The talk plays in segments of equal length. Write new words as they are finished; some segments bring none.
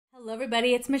Hello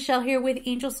everybody, it's Michelle here with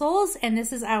Angel Souls, and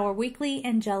this is our weekly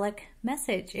angelic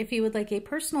message. If you would like a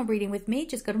personal reading with me,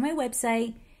 just go to my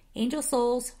website,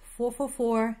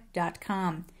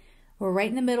 angelsouls444.com. We're right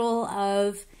in the middle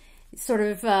of sort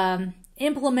of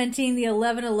implementing the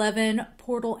 1111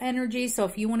 portal energy, so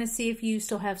if you want to see if you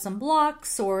still have some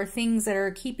blocks or things that are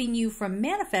keeping you from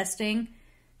manifesting,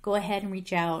 go ahead and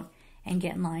reach out and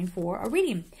get in line for a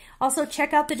reading. Also,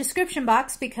 check out the description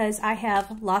box because I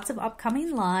have lots of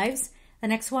upcoming lives. The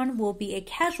next one will be a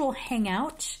casual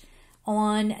hangout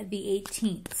on the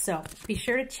 18th, so be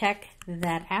sure to check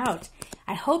that out.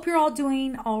 I hope you're all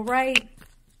doing all right,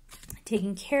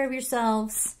 taking care of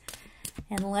yourselves,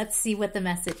 and let's see what the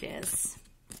message is.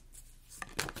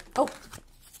 Oh,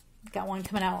 got one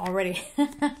coming out already.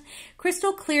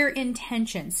 Crystal clear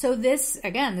intention. So this,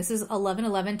 again, this is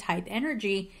 1111 type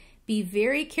energy. Be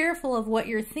very careful of what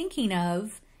you're thinking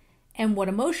of and what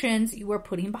emotions you are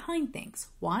putting behind things.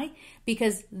 Why?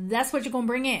 Because that's what you're going to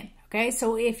bring in. Okay,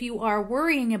 so if you are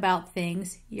worrying about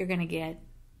things, you're going to get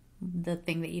the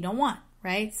thing that you don't want,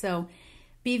 right? So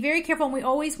be very careful. And we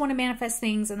always want to manifest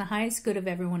things in the highest good of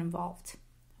everyone involved.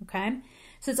 Okay,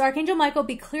 so it's Archangel Michael.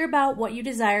 Be clear about what you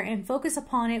desire and focus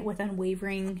upon it with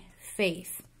unwavering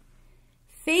faith.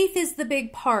 Faith is the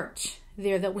big part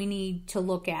there that we need to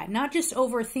look at, not just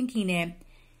overthinking it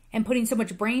and putting so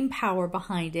much brain power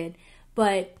behind it,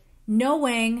 but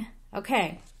knowing,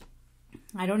 okay,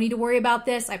 I don't need to worry about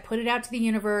this. I put it out to the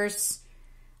universe.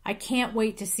 I can't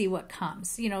wait to see what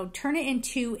comes. You know, turn it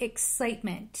into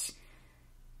excitement,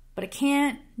 but I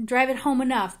can't drive it home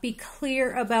enough. Be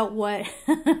clear about what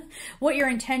what your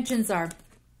intentions are.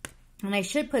 And I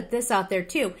should put this out there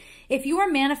too. If you are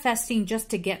manifesting just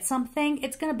to get something,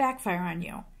 it's going to backfire on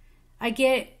you. I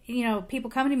get, people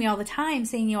coming to me all the time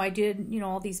saying, I did,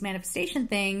 all these manifestation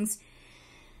things.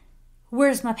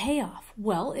 Where's my payoff?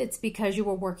 Well, it's because you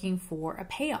were working for a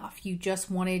payoff. You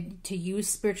just wanted to use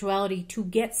spirituality to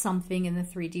get something in the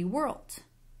 3D world,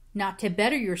 not to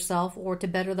better yourself or to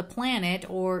better the planet,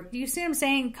 or you see what I'm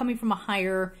saying? Coming from a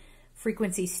higher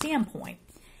frequency standpoint.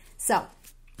 So,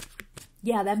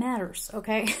 yeah, that matters,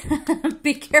 okay?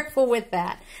 Be careful with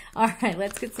that. All right,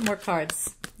 let's get some more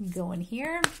cards going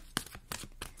here.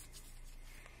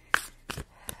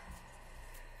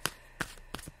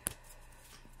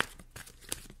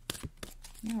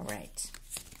 All right.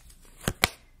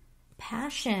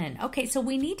 Passion. Okay, so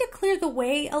we need to clear the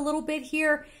way a little bit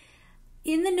here.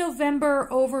 In the November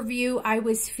overview, I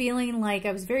was feeling like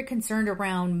I was very concerned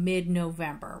around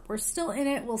mid-November. We're still in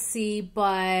it, we'll see,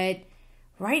 but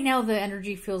right now the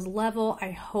energy feels level. I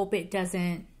hope it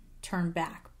doesn't turn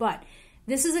back. But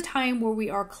this is a time where we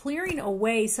are clearing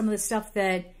away some of the stuff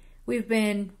that we've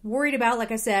been worried about,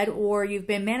 like I said, or you've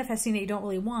been manifesting that you don't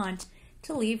really want,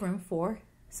 to leave room for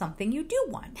something you do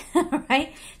want,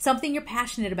 right? Something you're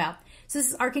passionate about. So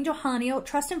this is Archangel Haniel.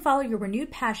 Trust and follow your renewed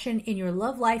passion in your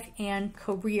love life and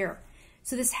career.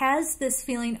 So this has this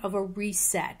feeling of a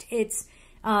reset. It's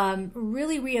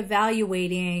really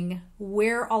reevaluating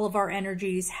where all of our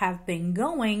energies have been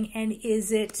going and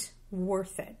is it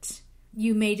worth it?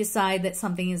 You may decide that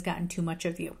something has gotten too much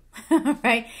of you,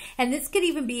 right? And this could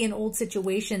even be an old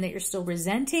situation that you're still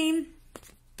resenting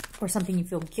or something you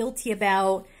feel guilty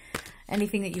about,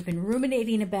 anything that you've been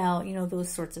ruminating about, those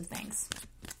sorts of things.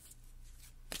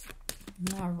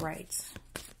 All right.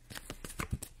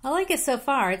 I like it so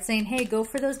far. It's saying, hey, go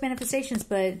for those manifestations,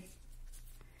 but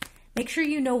make sure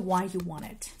you know why you want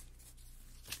it.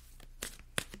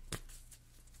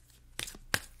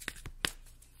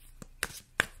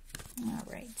 All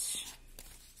right.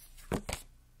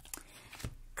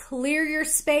 Clear your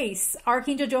space.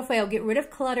 Archangel Jophiel, get rid of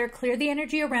clutter, clear the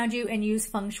energy around you, and use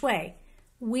feng shui.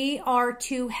 We are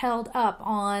too held up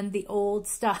on the old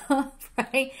stuff,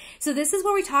 right? So this is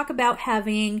where we talk about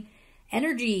having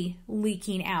energy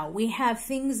leaking out. We have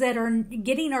things that are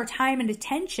getting our time and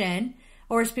attention,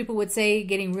 or as people would say,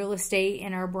 getting real estate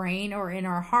in our brain or in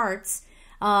our hearts.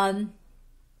 And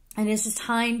it's just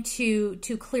time to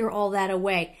clear all that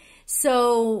away.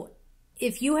 So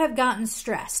if you have gotten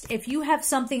stressed, if you have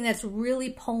something that's really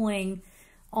pulling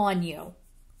on you,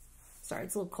 sorry,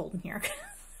 it's a little cold in here.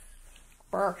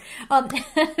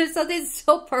 Something's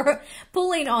so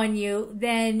pulling on you,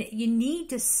 then you need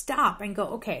to stop and go,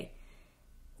 okay,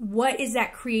 what is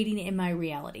that creating in my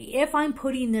reality? If I'm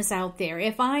putting this out there,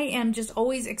 if I am just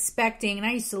always expecting, and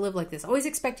I used to live like this, always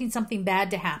expecting something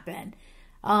bad to happen,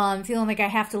 feeling like I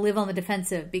have to live on the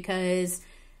defensive because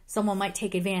someone might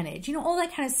take advantage, all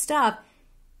that kind of stuff,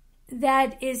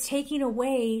 that is taking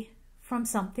away from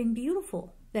something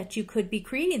beautiful that you could be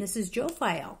creating. This is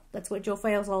Jophiel. That's what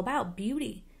Jophiel is all about.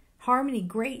 Beauty, harmony,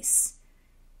 grace.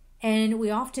 And we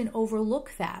often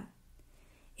overlook that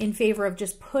in favor of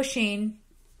just pushing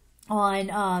on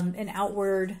an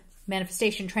outward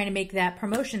manifestation, trying to make that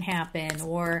promotion happen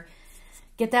or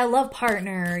get that love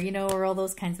partner, you know, or all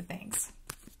those kinds of things.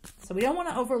 So we don't want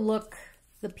to overlook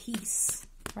the peace,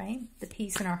 right? The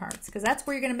peace in our hearts, because that's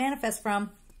where you're going to manifest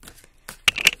from.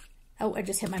 Oh, I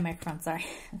just hit my microphone. Sorry.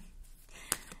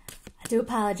 I do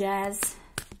apologize.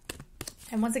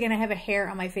 And once again, I have a hair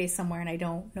on my face somewhere and I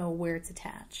don't know where it's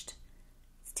attached.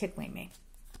 It's tickling me.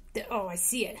 Oh, I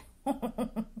see it.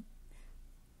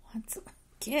 What's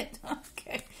get?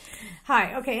 Okay.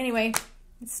 Hi. Okay. Anyway,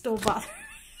 it's still bothering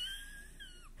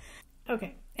me.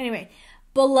 Okay. Anyway,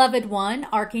 beloved one,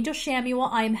 Archangel Shamuel,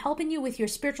 I am helping you with your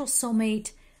spiritual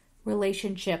soulmate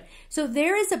relationship. So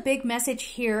there is a big message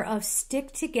here of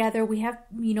stick together. We have,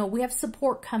 you know, we have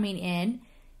support coming in,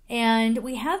 and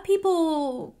we have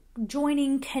people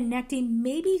joining, connecting,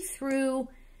 maybe through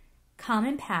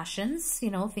common passions, you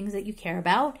know, things that you care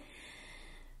about.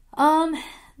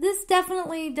 This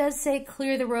definitely does say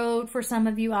clear the road for some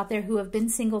of you out there who have been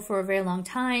single for a very long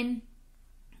time.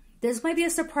 This might be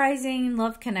a surprising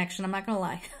love connection. I'm not going to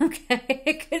lie.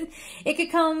 Okay. It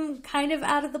could come kind of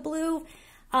out of the blue.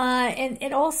 And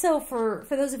it also, for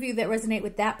those of you that resonate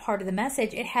with that part of the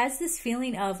message, it has this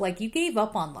feeling of like you gave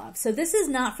up on love. So this is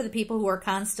not for the people who are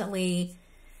constantly,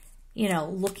 you know,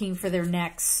 looking for their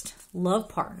next love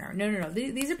partner. No.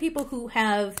 These are people who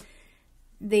have,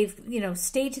 they've, you know,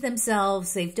 stayed to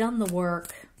themselves. They've done the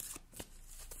work.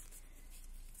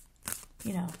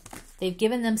 You know, they've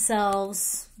given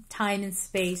themselves time and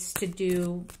space to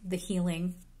do the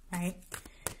healing, right?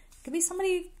 Could be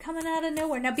somebody coming out of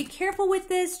nowhere. Now be careful with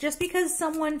this. Just because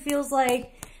someone feels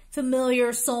like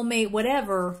familiar, soulmate,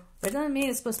 whatever, that doesn't mean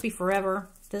it's supposed to be forever.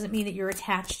 Doesn't mean that you're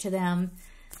attached to them.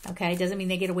 Okay, doesn't mean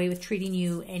they get away with treating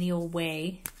you any old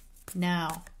way. No.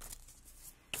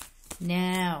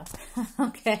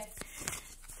 Okay.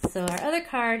 So our other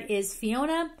card is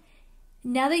Fiona.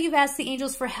 Now that you've asked the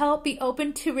angels for help, be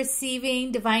open to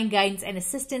receiving divine guidance and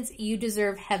assistance. You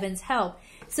deserve heaven's help.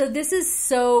 So this is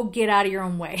so get out of your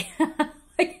own way.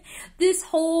 Like, this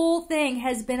whole thing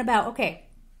has been about, okay,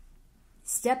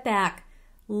 step back,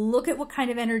 look at what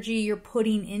kind of energy you're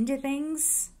putting into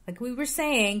things, like we were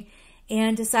saying,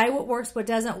 and decide what works, what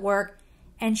doesn't work,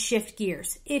 and shift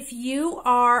gears. If you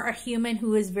are a human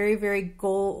who is very, very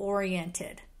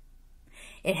goal-oriented,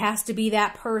 it has to be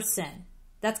that person.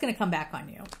 That's going to come back on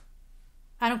you.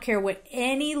 I don't care what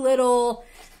any little,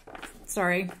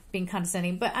 sorry, being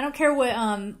condescending, but I don't care what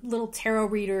little tarot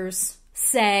readers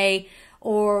say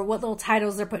or what little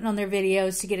titles they're putting on their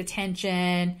videos to get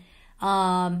attention.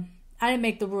 I didn't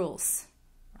make the rules.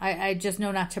 I just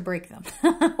know not to break them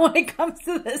when it comes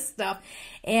to this stuff.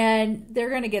 And they're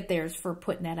going to get theirs for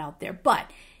putting that out there. But,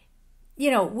 you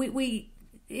know,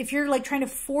 if you're like trying to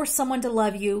force someone to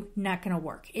love you, not going to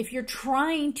work. If you're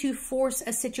trying to force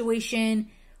a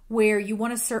situation where you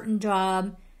want a certain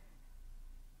job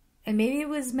and maybe it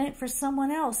was meant for someone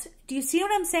else. Do you see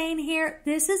what I'm saying here?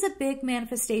 This is a big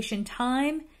manifestation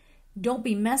time. Don't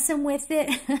be messing with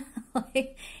it.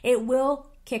 Like, it will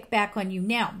kick back on you.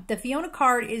 Now, the Fiona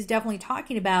card is definitely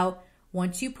talking about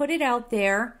once you put it out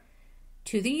there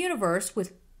to the universe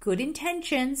with good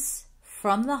intentions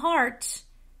from the heart,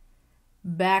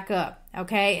 back up,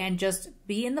 okay? And just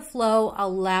be in the flow.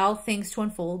 Allow things to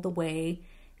unfold the way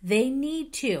they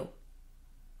need to.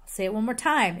 I'll say it one more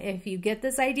time. If you get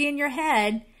this idea in your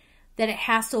head that it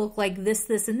has to look like this,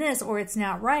 this, and this, or it's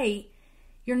not right,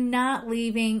 you're not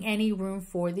leaving any room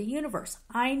for the universe.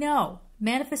 I know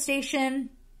manifestation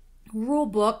rule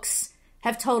books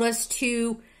have told us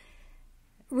to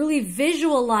really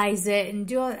visualize it and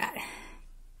do it.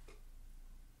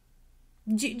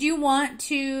 Do you want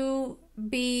to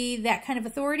be that kind of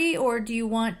authority, or do you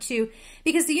want to,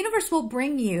 because the universe will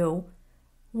bring you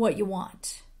what you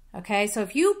want. Okay. So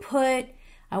if you put,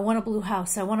 I want a blue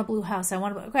house, I want a blue house,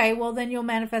 okay, well then you'll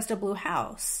manifest a blue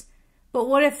house. But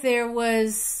what if there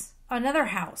was another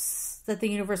house that the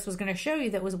universe was going to show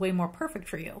you that was way more perfect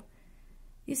for you?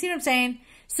 You see what I'm saying?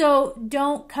 So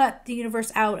don't cut the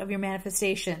universe out of your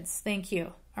manifestations. Thank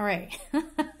you. All right.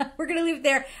 We're going to leave it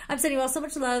there. I'm sending you all so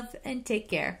much love and take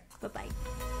care.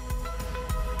 Bye-bye.